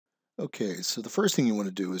Okay, so the first thing you want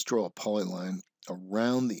to do is draw a polyline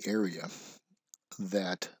around the area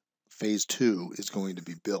that phase 2 is going to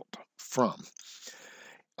be built from.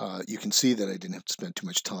 You can see that I didn't have to spend too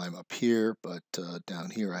much time up here, but down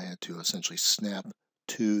here I had to essentially snap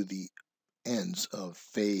to the ends of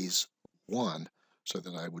phase 1 so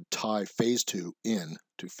that I would tie phase 2 in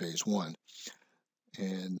to phase 1.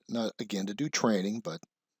 And not again to do training, but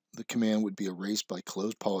the command would be erase by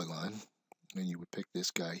closed polyline, and you would pick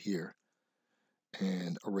this guy here.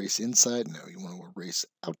 And erase inside? No, you want to erase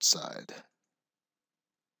outside.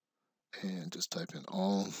 And just type in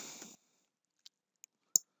all.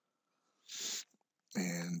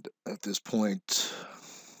 And at this point,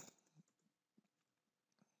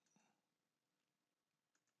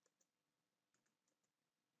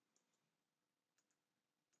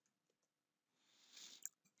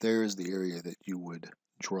 there's the area that you would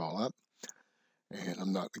draw up. And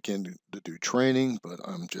I'm not, again, to do training, but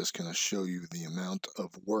I'm just going to show you the amount of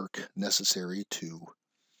work necessary to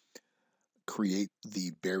create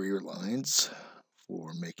the barrier lines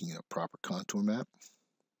for making a proper contour map.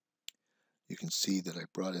 You can see that I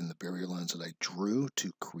brought in the barrier lines that I drew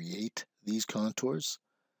to create these contours.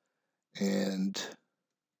 And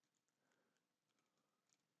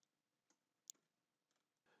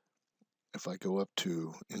if I go up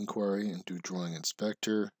to inquiry and do drawing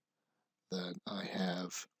inspector, that I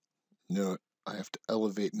have to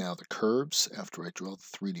elevate now the curves after I draw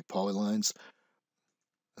the 3D polylines.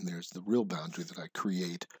 And there's the real boundary that I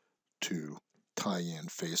create to tie in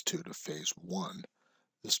phase 2 to phase 1.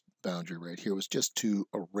 This boundary right here was just to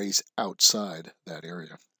erase outside that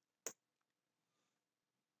area.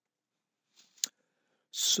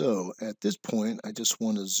 So at this point, I just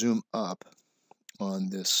want to zoom up on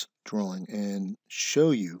this drawing and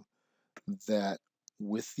show you that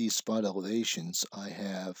with these spot elevations, I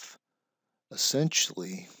have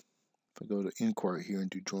essentially, if I go to inquiry here and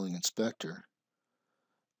do drawing inspector,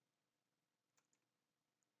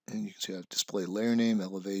 and you can see I have display layer name,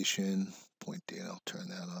 elevation, point date, I'll turn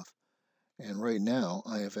that off. And right now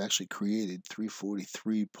I have actually created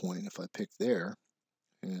 343 point, if I pick there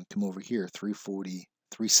and come over here,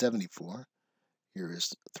 374. Here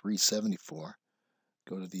is 374.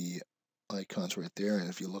 Go to the icons right there, and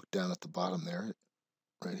if you look down at the bottom there,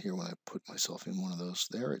 right here when I put myself in one of those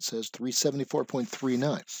there, it says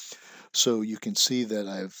 374.39. So you can see that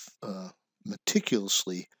I've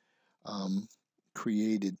meticulously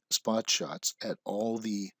created spot shots at all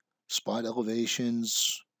the spot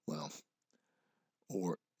elevations, well,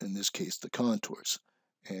 or in this case the contours.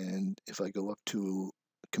 And if I go up to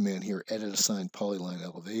command here, edit assign polyline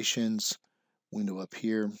elevations, window up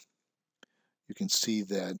here, you can see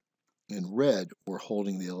that in red we're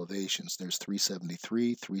holding the elevations. There's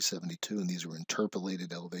 373, 372, and these are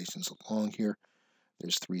interpolated elevations along here.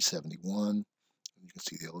 There's 371. You can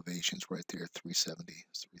see the elevations right there, 370,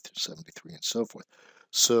 373, and so forth.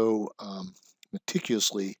 So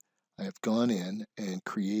meticulously, I have gone in and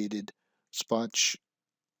created spot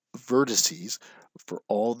vertices for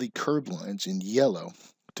all the curb lines in yellow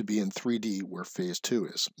to be in 3D where phase 2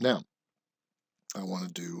 is. Now, I want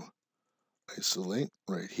to do isolate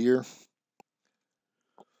right here.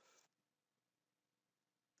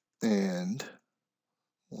 And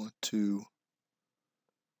want to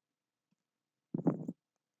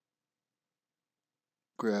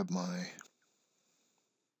grab my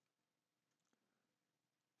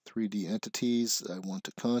 3D entities I want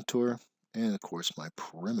to contour, and of course my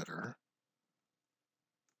perimeter.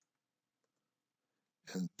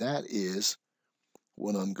 And that is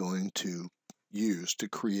what I'm going to use to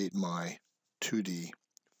create my 2D,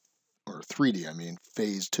 or 3D, I mean,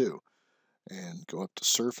 phase 2. And go up to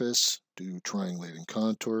surface, do triangulating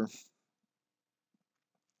contour,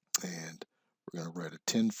 and we're going to write a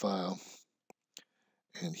tin file.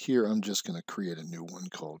 And here I'm just going to create a new one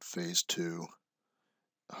called phase 2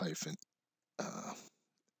 hyphen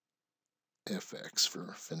FX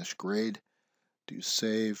for finish grade. Do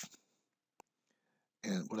save.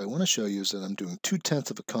 And what I want to show you is that I'm doing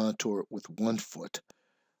 2/10 of a contour with 1 foot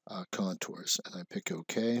contours. And I pick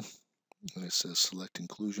OK. And it says select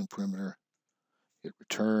inclusion perimeter. Hit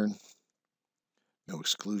return. No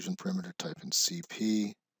exclusion perimeter. Type in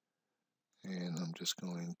CP. And I'm just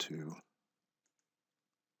going to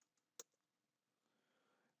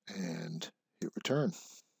and hit return.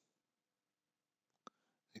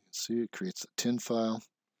 You can see it creates a tin file.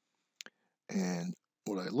 And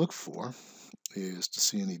what I look for is to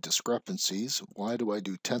see any discrepancies. Why do I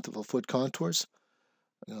do 1/10 of a foot contours?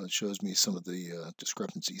 It shows me some of the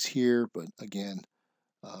discrepancies here, but again,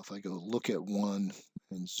 if I go look at one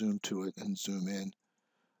and zoom to it and zoom in,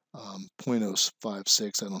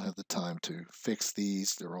 .056. I don't have the time to fix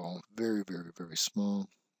these. They're all very, very, very small.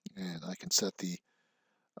 And I can set the,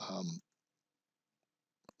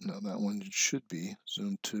 no, that one should be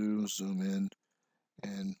zoom to, zoom in,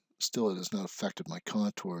 and still it has not affected my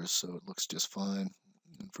contours, so it looks just fine.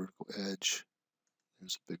 And vertical edge,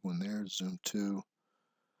 there's a big one there, zoom to,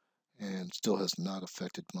 and still has not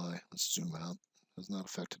affected my, let's zoom out, has not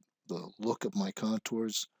affected the look of my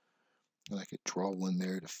contours. And I could draw one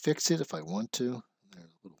there to fix it if I want to. There's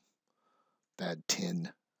a little bad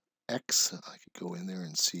 10x. I could go in there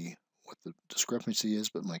and see what the discrepancy is,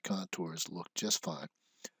 but my contours look just fine.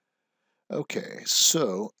 Okay,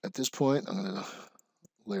 so at this point, I'm going to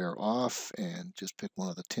layer off and just pick one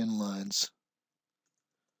of the 10 lines.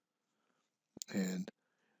 And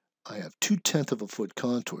I have 2/10 of a foot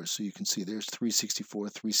contours, so you can see there's 364,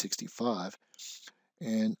 365.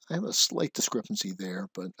 And I have a slight discrepancy there,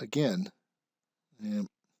 but again,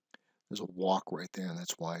 there's a walk right there, and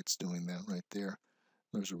that's why it's doing that right there.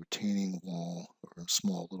 There's a retaining wall, or a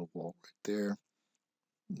small little wall right there.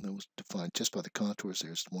 And that was defined just by the contours.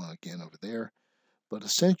 There's one again over there. But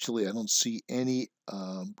essentially, I don't see any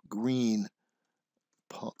green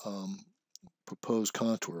proposed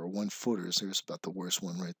contour or 1-footers. There's about the worst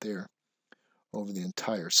one right there over the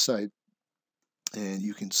entire site. And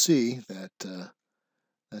you can see that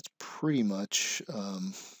that's pretty much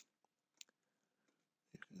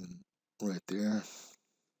right there.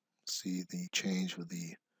 See the change with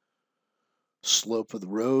the slope of the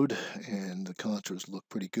road, and the contours look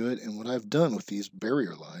pretty good. And what I've done with these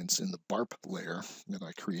barrier lines in the BARP layer that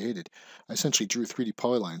I created, I essentially drew 3D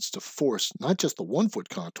polylines to force not just the 1-foot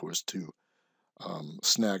contours to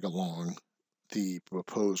snag along the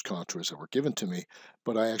proposed contours that were given to me,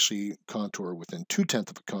 but I actually contour within 2/10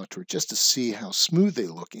 of a contour just to see how smooth they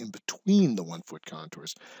look in between the 1-foot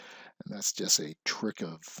contours. And that's just a trick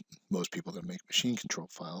of most people that make machine control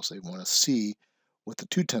files. They want to see what the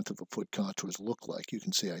 2/10 of a foot contours look like. You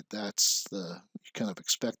can see you kind of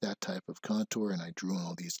expect that type of contour, and I drew in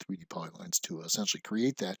all these 3D polylines to essentially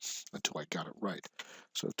create that until I got it right.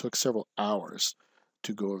 So it took several hours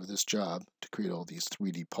to go over this job to create all these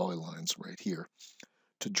 3D polylines right here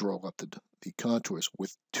to draw up the contours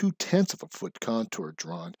with 2/10 of a foot contour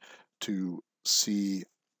drawn to see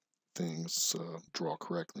things draw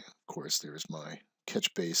correctly. Of course, there's my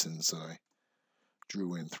catch basins that I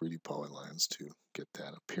drew in 3D polylines to get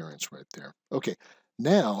that appearance right there. Okay,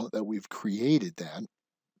 now that we've created that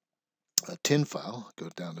tin file, go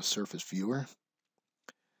down to Surface Viewer,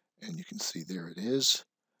 and you can see there it is.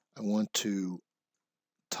 I want to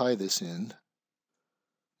tie this in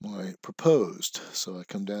my proposed. So I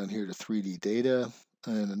come down here to 3D data,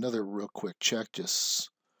 and another real quick check just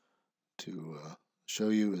to show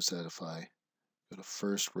you is that if I go to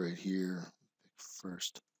first right here, pick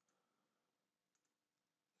first,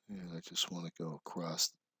 and I just want to go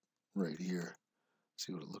across right here,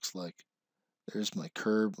 see what it looks like. There's my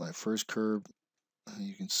curve, my first curve.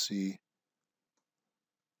 You can see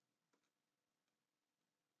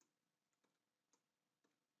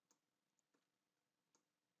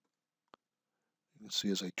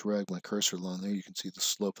as I drag my cursor along there, you can see the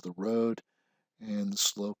slope of the road and the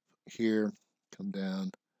slope here. Come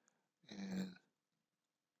down, and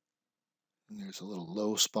there's a little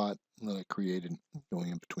low spot that I created going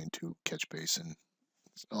in between two catch basins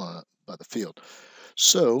by the field.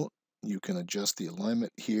 So you can adjust the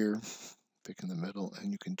alignment here, pick in the middle,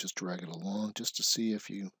 and you can just drag it along just to see if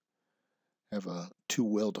you have two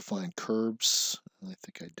well-defined curves. I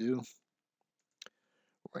think I do,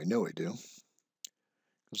 or I know I do,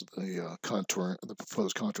 because of the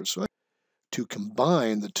proposed contour. So to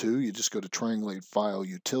combine the two, you just go to Triangulate File,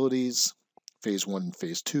 Utilities, Phase 1 and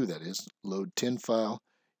Phase 2, that is, load tin file.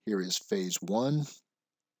 Here is Phase 1,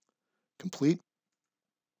 complete.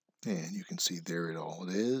 And you can see there it all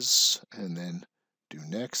is. And then do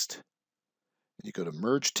Next. You go to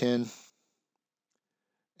Merge tin.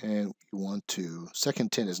 And you want to,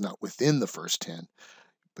 second tin is not within the first tin,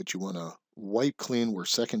 but you want to wipe clean where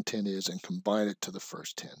second tin is and combine it to the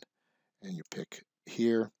first tin. And you pick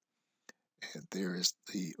here. And there is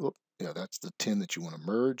that's the tin that you want to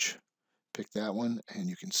merge. Pick that one, and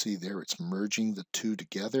you can see there it's merging the two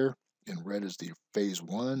together. In red is the Phase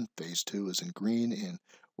 1, Phase 2 is in green, and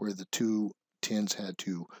where the two tins had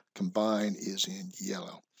to combine is in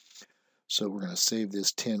yellow. So we're going to save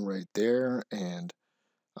this tin right there, and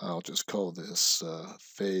I'll just call this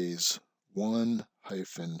Phase 1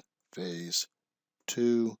 hyphen Phase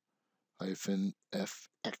 2 hyphen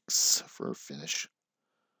FX for finish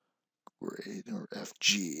grade, or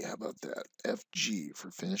FG. How about that? FG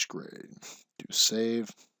for finish grade. Do save.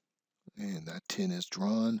 and that tin is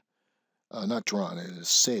drawn. Not drawn, it is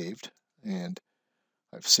saved, and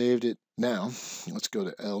I've saved it. Now let's go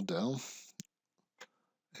to LDEL,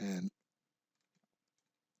 and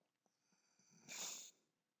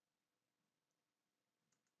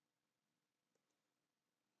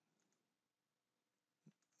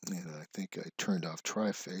I think I turned off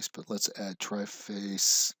triface, but let's add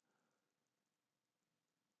triface,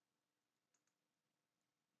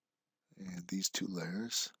 and these two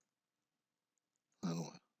layers. I don't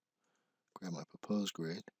want to grab my proposed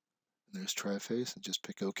grade. There's triface, and just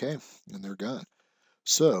pick OK, and they're gone.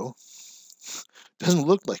 So, doesn't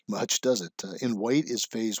look like much, does it? In white is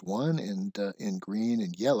phase 1, and in green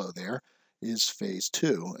and yellow there is phase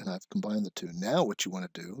 2, and I've combined the two. Now what you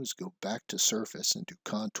want to do is go back to surface and do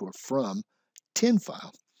contour from tin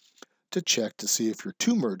file to check to see if your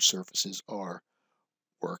two merged surfaces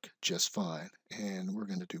work just fine. And we're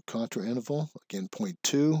going to do contour interval, again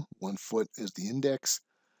 0.2, 1 foot is the index,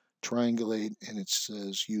 triangulate, and it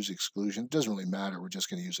says use exclusion. It doesn't really matter, we're just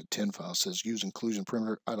going to use a tin file. It says use inclusion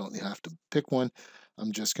perimeter. I don't have to pick one.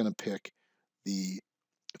 I'm just going to pick the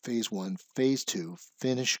phase 1, phase 2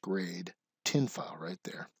 finish grade tin file right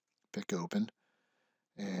there. Pick open,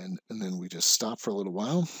 and then we just stop for a little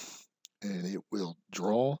while, and it will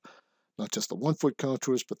draw not just the 1 foot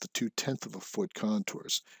contours, but the 2/10 of a foot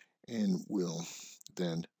contours, and we'll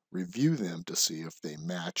then review them to see if they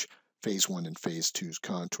match phase 1 and phase 2's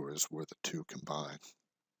contours where the two combine.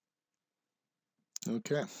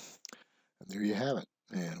 Okay, and there you have it.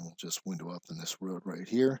 And we'll just window up in this road right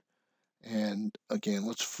here. And again,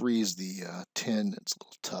 let's freeze the tin. It's a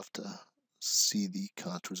little tough to see the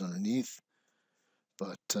contours underneath,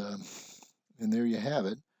 but and there you have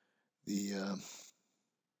it.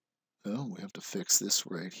 Well, we have to fix this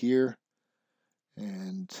right here,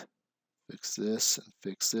 and fix this, and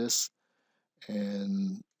fix this,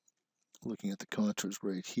 and looking at the contours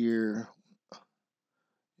right here,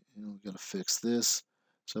 we've got to fix this.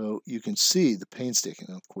 So you can see the painstaking.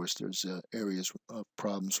 Of course, there's areas of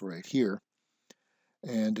problems right here.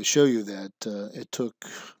 And to show you that it took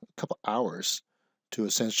a couple hours to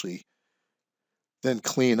essentially then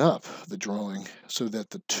clean up the drawing so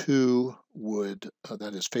that the two would,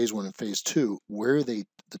 that is phase 1 and phase 2, where the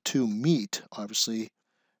two meet, obviously.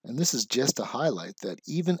 And this is just to highlight that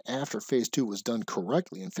even after phase 2 was done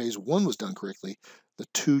correctly and phase 1 was done correctly, the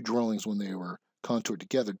two drawings, when they were contoured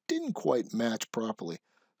together, didn't quite match properly.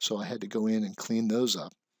 So I had to go in and clean those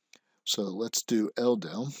up. So let's do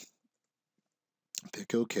LDEL,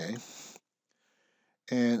 pick OK,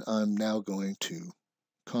 and I'm now going to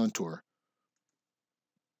contour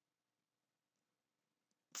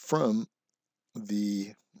from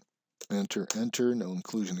the enter, no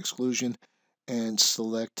inclusion, exclusion, and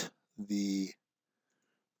select there's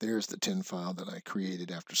the tin file that I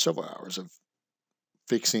created after several hours of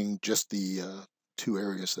fixing just the two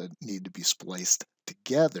areas that need to be spliced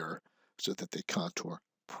together so that they contour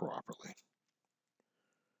properly.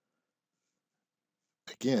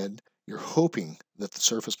 Again, you're hoping that the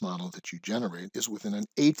surface model that you generate is within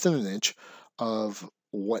 1/8 of an inch of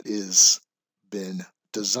what is been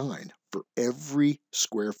designed for every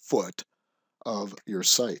square foot of your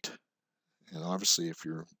site. And obviously, if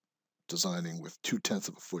you're designing with 2/10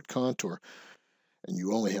 of a foot contour and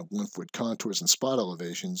you only have 1 foot contours and spot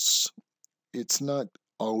elevations, it's not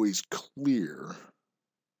always clear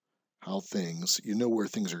how things, where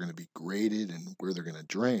things are going to be graded and where they're going to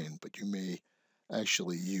drain, but you may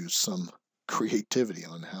actually use some creativity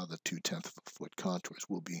on how the 2/10 of a foot contours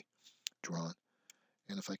will be drawn.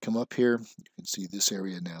 And if I come up here, you can see this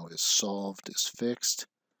area now is solved, is fixed.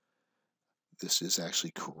 This is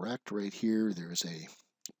actually correct right here. There's a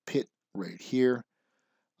pit right here.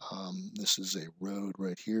 This is a road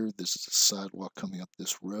right here. This is a sidewalk coming up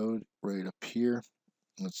this road right up here.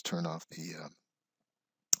 Let's turn off the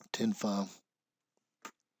tin file.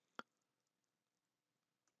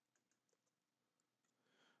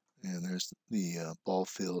 And there's the ball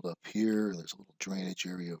field up here. There's a little drainage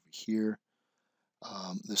area over here.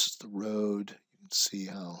 This is the road. You can see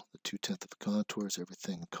how the 2/10 of the contours,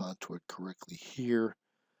 everything contoured correctly here.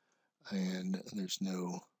 And there's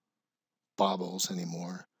no bobbles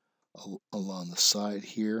anymore along the side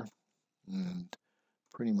here. And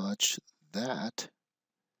pretty much that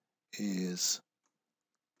is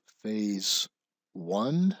phase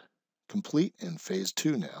 1 complete and phase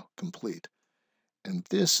 2 now complete. And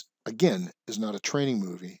this, again, is not a training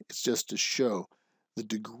movie. It's just to show the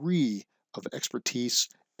degree of expertise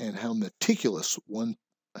and how meticulous one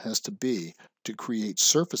has to be to create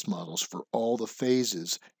surface models for all the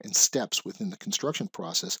phases and steps within the construction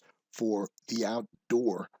process for the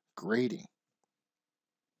outdoor grading.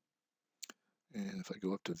 And if I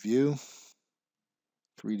go up to View,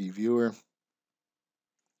 3D Viewer,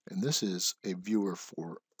 and this is a viewer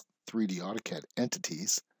for 3D AutoCAD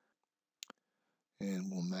entities,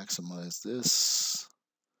 and we'll maximize this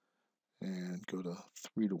and go to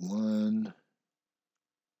 3:1.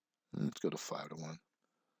 Let's go to 5:1.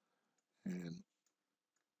 And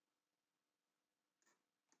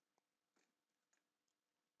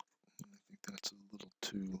I think that's a little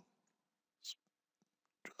too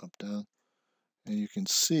drop down. And you can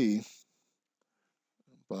see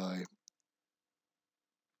by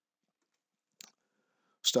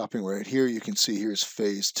stopping right here, you can see here's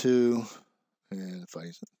phase 2. And if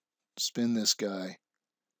I spin this guy,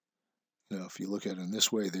 you know, if you look at it in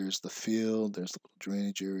this way, there's the field, there's the little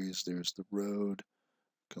drainage areas, there's the road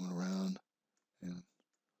coming around, and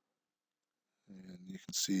you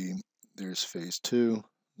can see there's phase 2,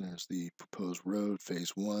 there's the proposed road,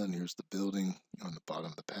 phase 1, here's the building on the bottom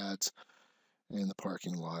of the pads, and the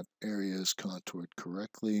parking lot area is contoured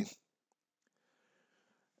correctly.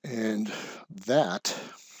 And that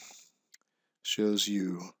shows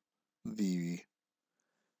you the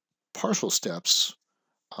partial steps,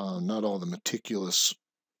 not all the meticulous,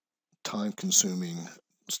 time-consuming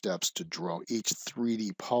steps to draw each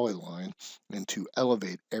 3D polyline and to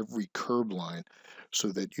elevate every curb line so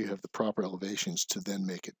that you have the proper elevations to then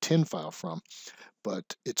make a TIN file from.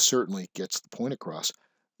 But it certainly gets the point across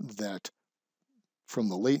that from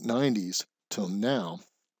the late 90s till now,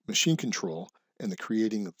 machine control and the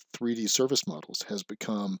creating of 3D surface models has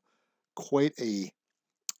become quite a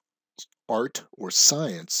art or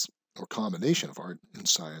science, or combination of art and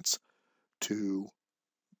science, to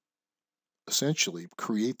essentially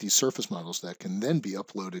create these surface models that can then be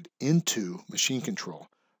uploaded into machine control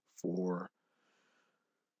for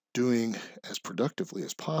doing as productively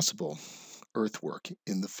as possible earthwork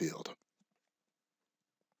in the field.